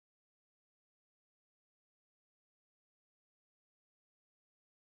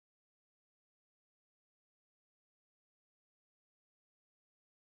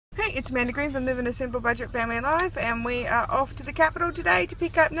Hey, it's Amanda Green from Living a Simple Budget Family Life, and we are off to the capital today to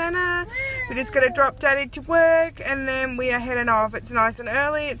pick up Nana. We just got to drop Daddy to work and then we are heading off. It's nice and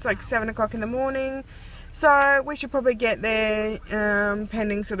early, it's like 7 o'clock in the morning, so we should probably get there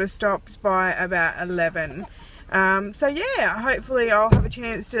pending sort of stops by about 11. So yeah, hopefully I'll have a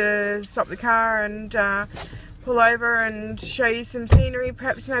chance to stop the car and pull over and show you some scenery,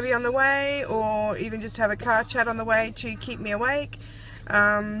 perhaps maybe on the way, or even just have a car chat on the way to keep me awake.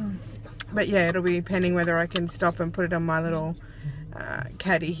 But yeah, it'll be pending whether I can stop and put it on my little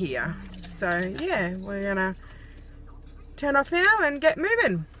caddy here. So yeah, we're gonna turn off now and get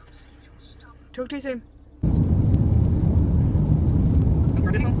moving. Talk to you soon.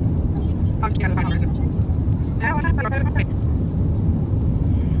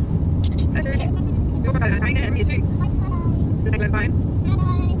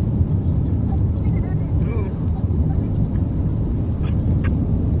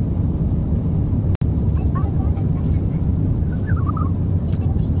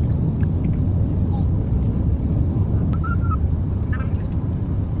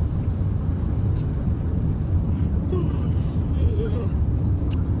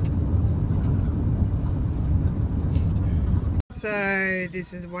 So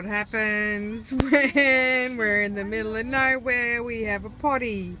this is what happens when we're in the middle of nowhere. We have a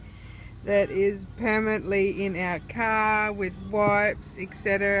potty that is permanently in our car with wipes,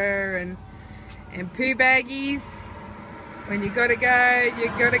 etc. and poo baggies. When you gotta go, you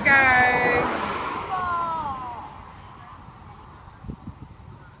gotta go.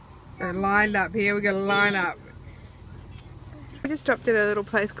 We're lined up here, we gotta line up. We just stopped at a little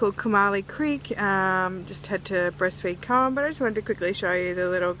place called Kamali Creek. Just had to breastfeed Cohen, but I just wanted to quickly show you the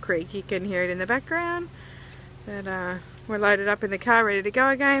little creek. You can hear it in the background. But we're loaded up in the car, ready to go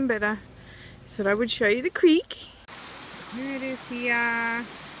again. But just thought I would show you the creek. Here it is here,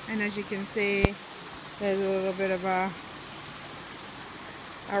 and as you can see, there's a little bit of a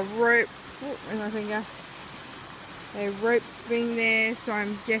rope. Oh, where's my finger? A rope swing there. So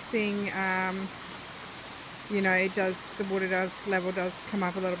I'm guessing. You know, the level does come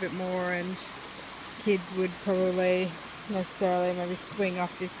up a little bit more, and kids would probably necessarily maybe swing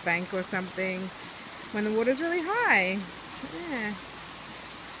off this bank or something when the water's really high. Yeah,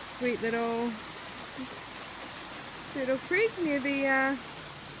 sweet little creek near the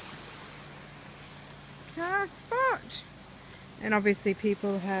car spot. And obviously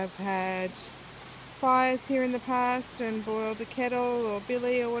people have had fires here in the past and boiled a kettle or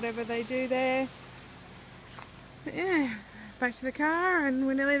billy or whatever they do there. But yeah, back to the car and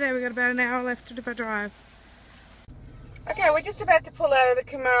we're nearly there. We've got about an hour left of our drive. Okay, we're just about to pull out of the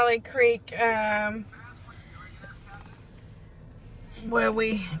Kamali Creek where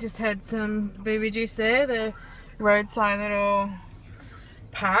we just had some booby juice there, the roadside little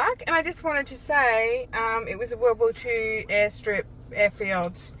park. And I just wanted to say it was a World War II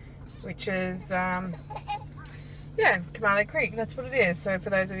airfield, which is, yeah, Kamali Creek, that's what it is. So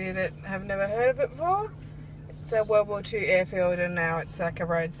for those of you that have never heard of it before, it's a World War II airfield, and now it's like a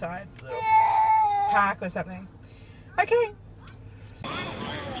roadside little park or something. Okay.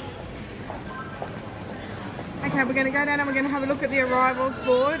 Okay, we're going to go down and we're going to have a look at the arrivals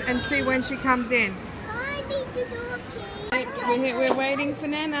board and see when she comes in. I need to do a We're waiting for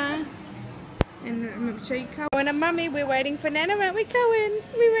Nana. And I'm sure you Cohen and Mummy, we're waiting for Nana, aren't we, Cohen?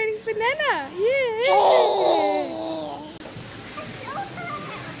 We're waiting for Nana. Yeah.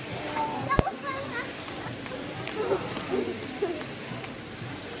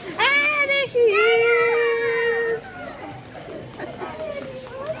 She is.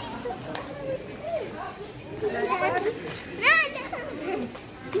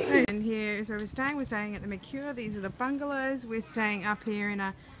 And here is where we're staying. We're staying at the Mercure. These are the bungalows. We're staying up here in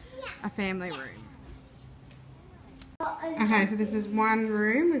a family room. Okay, so this is one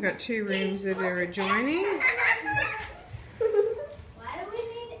room. We've got two rooms that are adjoining.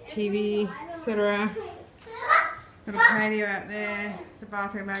 TV, etc. Got a patio out there. It's a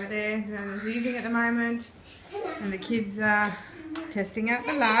bathroom over there. No one's using it at the moment. And the kids are testing out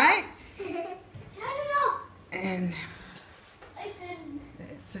the lights. And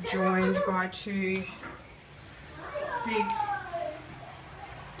it's adjoined by two big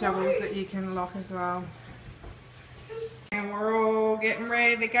doubles that you can lock as well. And we're all getting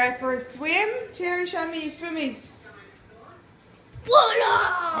ready to go for a swim. Terry, show me your swimmies.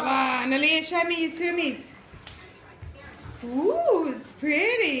 Voila! And Aaliyah, show me your swimmies. Ooh, it's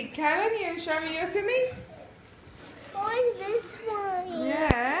pretty. Karen, you want to show me your swimmies? Find this one.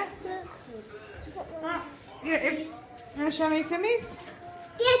 Yeah. You want to show me your swimmies?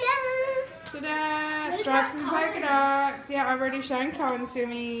 Yeah. Ta-da! Stripes and polka dots. Yeah, I've already shown Cohen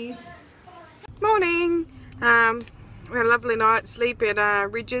Sumis. Morning. We had a lovely night's sleep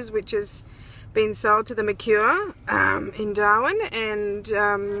at Ridges, which has been sold to the Mercure in Darwin, and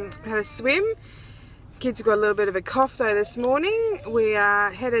had a swim. Kids have got a little bit of a cough though this morning. We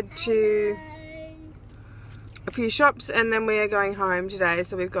are headed to a few shops and then we are going home today.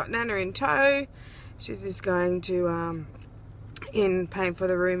 So we've got Nana in tow. She's just going to paying for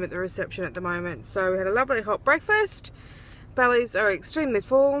the room at the reception at the moment. So we had a lovely hot breakfast. Bellies are extremely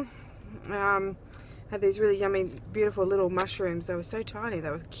full. Had these really yummy, beautiful little mushrooms. They were so tiny. They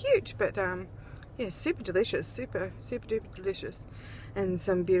were cute, but yeah, super delicious, super duper delicious, and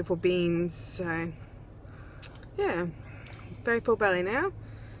some beautiful beans. So yeah, very full belly now.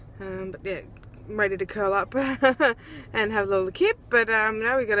 But yeah, I'm ready to curl up and have a little kip. But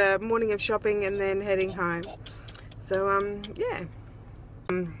now we got a morning of shopping and then heading home. So yeah,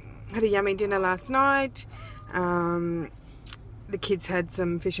 had a yummy dinner last night. The kids had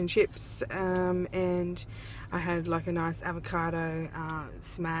some fish and chips, and I had like a nice avocado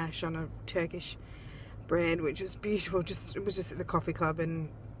smash on a Turkish bread, which was beautiful. It was just at the coffee club in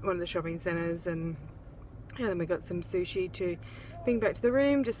one of the shopping centres, and yeah, then we got some sushi to bring back to the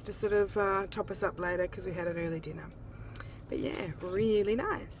room just to sort of top us up later because we had an early dinner. But yeah, really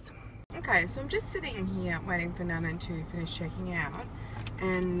nice. Okay, so I'm just sitting here waiting for Nana to finish checking out,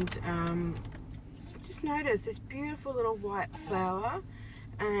 and just noticed this beautiful little white flower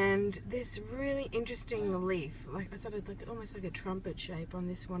and this really interesting leaf, like it's sort of like almost like a trumpet shape on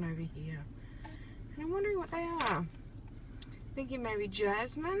this one over here, and I'm wondering what they are. Thinking maybe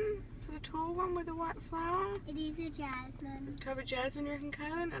jasmine for the tall one with the white flower. It is a jasmine. Type of jasmine, you reckon,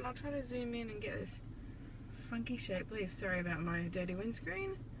 Kaylin? And I'll try to zoom in and get this funky shaped leaf. Sorry about my dirty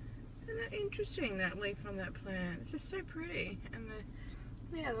windscreen. Isn't that interesting, that leaf on that plant? It's just so pretty, and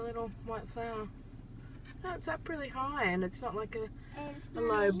the little white flower. Oh, it's up really high, and it's not like a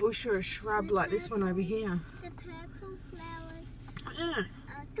low bush or a shrub like this one over here. The purple flowers. Yeah,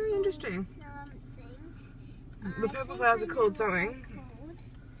 very interesting. The purple flowers are called something.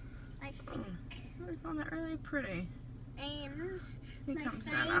 I think. I found that really pretty. And Here my comes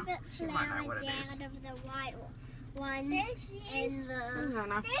Nana. favourite She might know what flowers it is. out of the white ones and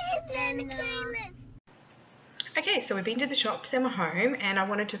Nana. the Okay, so we've been to the shops and we're home, and I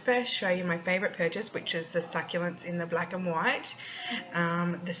wanted to first show you my favourite purchase, which is the succulents in the black and white.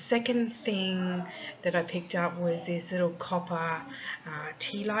 The second thing that I picked up was this little copper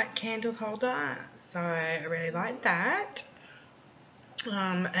tea light candle holder, so I really like that.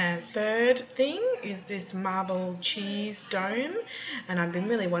 And third thing is this marble cheese dome, and I've been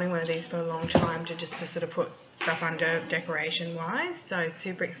really wanting one of these for a long time to sort of put stuff under decoration wise, so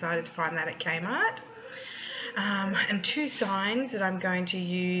super excited to find that at Kmart. And two signs that I'm going to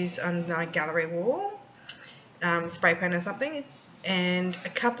use on my gallery wall, spray paint or something, and a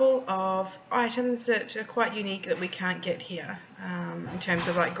couple of items that are quite unique that we can't get here in terms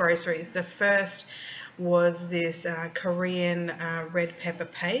of like groceries. The first was this Korean red pepper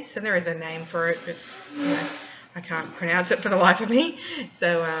paste, and there is a name for it, but you know, I can't pronounce it for the life of me,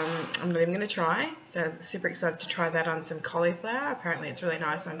 so I'm not even going to try. So super excited to try that on some cauliflower. Apparently it's really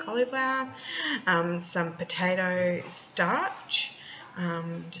nice on cauliflower. Some potato starch,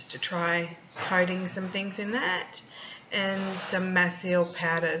 just to try coating some things in that, and some Masil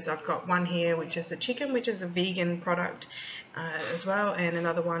powders. I've got one here which is the chicken, which is a vegan product as well, and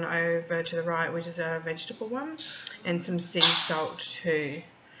another one over to the right which is a vegetable one, and some sea salt too.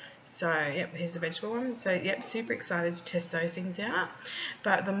 So yep, here's the vegetable one. So yep, super excited to test those things out.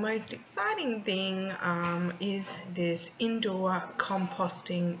 But the most exciting thing is this indoor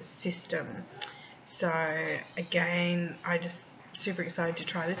composting system. So again, I just super excited to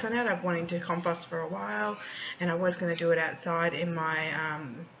try this one out. I've wanted to compost for a while, and I was going to do it outside in my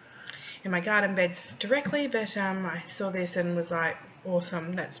garden beds directly, but I saw this and was like,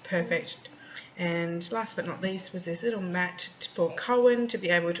 awesome, that's perfect. And last but not least was this little mat for Cohen to be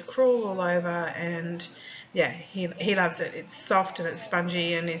able to crawl all over, and yeah, he loves it. It's soft and it's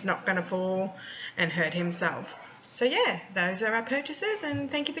spongy, and he's not going to fall and hurt himself. So yeah, those are our purchases,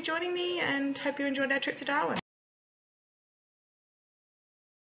 and thank you for joining me, and hope you enjoyed our trip to Darwin.